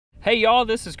Hey y'all,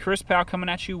 this is Chris Powell coming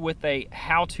at you with a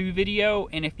how-to video.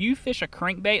 And if you fish a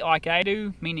crankbait like I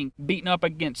do, meaning beating up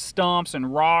against stumps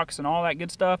and rocks and all that good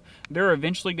stuff, they're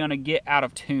eventually going to get out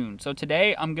of tune. So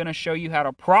today I'm going to show you how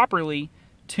to properly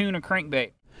tune a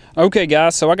crankbait. Okay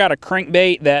guys, so I got a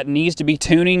crankbait that needs to be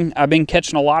tuning. I've been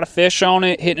catching a lot of fish on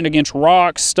it, hitting it against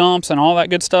rocks, stumps, and all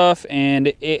that good stuff,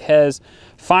 and it has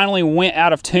finally went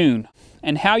out of tune.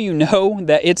 And how you know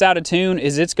that it's out of tune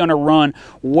is it's going to run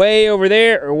way over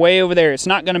there or way over there. It's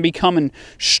not going to be coming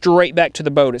straight back to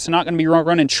the boat. It's not going to be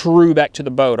running true back to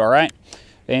the boat, all right?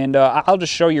 And I'll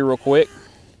just show you real quick.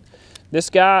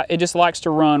 This guy, it just likes to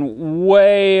run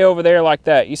way over there like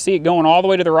that. You see it going all the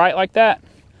way to the right like that?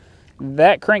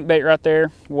 That crankbait right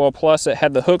there, well, plus it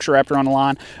had the hooks wrapped around the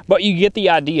line, but you get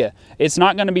the idea. It's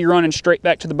not going to be running straight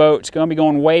back to the boat. It's going to be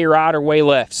going way right or way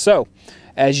left. So,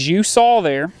 as you saw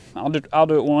there, I'll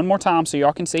do it one more time so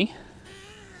y'all can see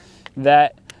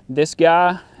that this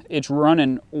guy, it's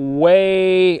running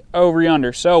way over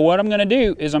yonder. So what I'm going to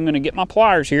do is I'm going to get my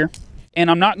pliers here, and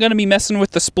I'm not going to be messing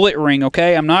with the split ring,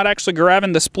 okay? I'm not actually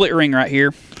grabbing the split ring right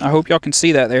here. I hope y'all can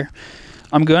see that there.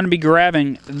 I'm going to be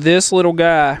grabbing this little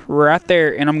guy right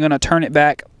there, and I'm going to turn it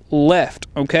back left,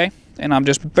 okay? And I'm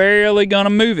just barely going to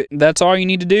move it. That's all you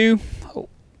need to do.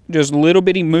 Just little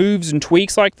bitty moves and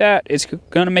tweaks like that. It's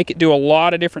going to make it do a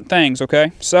lot of different things,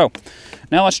 okay? So,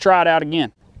 now let's try it out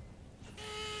again.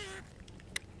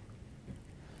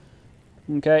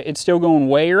 Okay, it's still going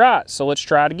way right, so let's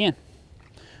try it again.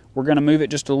 We're going to move it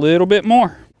just a little bit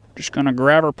more. Just going to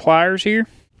grab our pliers here.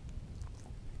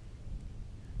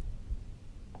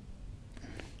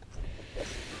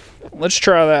 Let's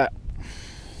try that.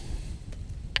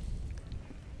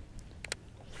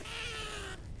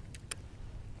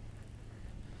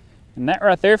 And that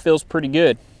right there feels pretty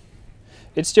good.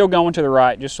 It's still going to the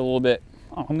right just a little bit.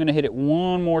 I'm going to hit it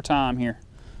one more time here.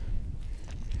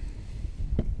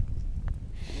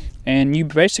 And you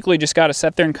basically just got to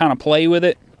sit there and kind of play with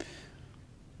it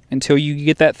until you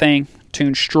get that thing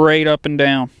tuned straight up and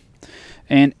down.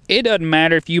 And it doesn't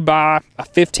matter if you buy a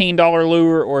 $15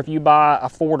 lure or if you buy a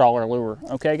 $4 lure.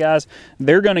 Okay, guys?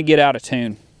 They're going to get out of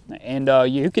tune. And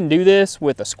you can do this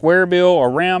with a square bill, a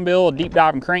round bill, a deep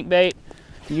diving crankbait.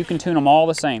 You can tune them all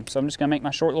the same. So I'm just going to make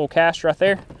my short little cast right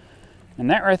there. And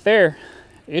that right there,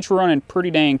 it's running pretty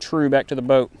dang true back to the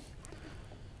boat.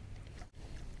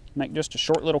 Make just a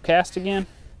short little cast again.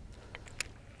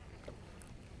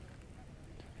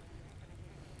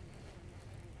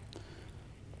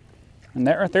 And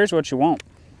that right there is what you want.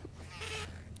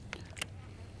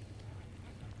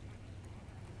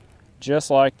 Just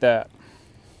like that.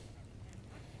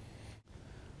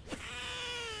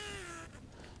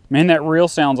 Man, that reel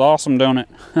sounds awesome, don't it?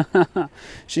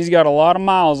 She's got a lot of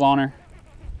miles on her.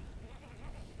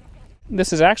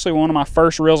 This is actually one of my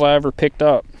first reels I ever picked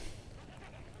up.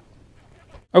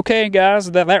 Okay,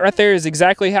 guys, that right there is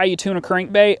exactly how you tune a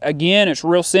crankbait. Again, it's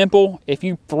real simple. If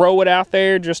you throw it out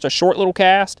there, just a short little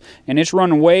cast, and it's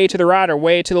running way to the right or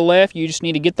way to the left, you just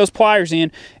need to get those pliers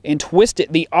in and twist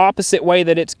it the opposite way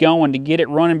that it's going to get it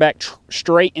running back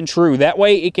straight and true. That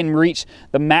way it can reach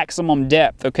the maximum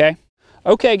depth, okay?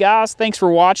 Okay guys, thanks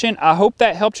for watching. I hope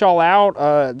that helped y'all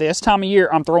out. This time of year,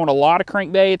 I'm throwing a lot of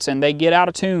crankbaits and they get out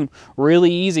of tune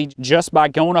really easy just by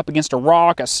going up against a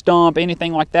rock, a stump,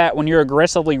 anything like that. When you're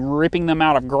aggressively ripping them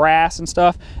out of grass and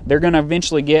stuff, they're gonna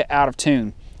eventually get out of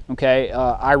tune. Okay,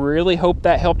 I really hope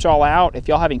that helped y'all out. If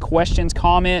y'all have any questions,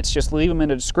 comments, just leave them in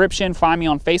the description. Find me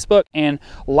on Facebook and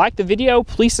like the video.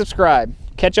 Please subscribe.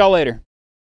 Catch y'all later.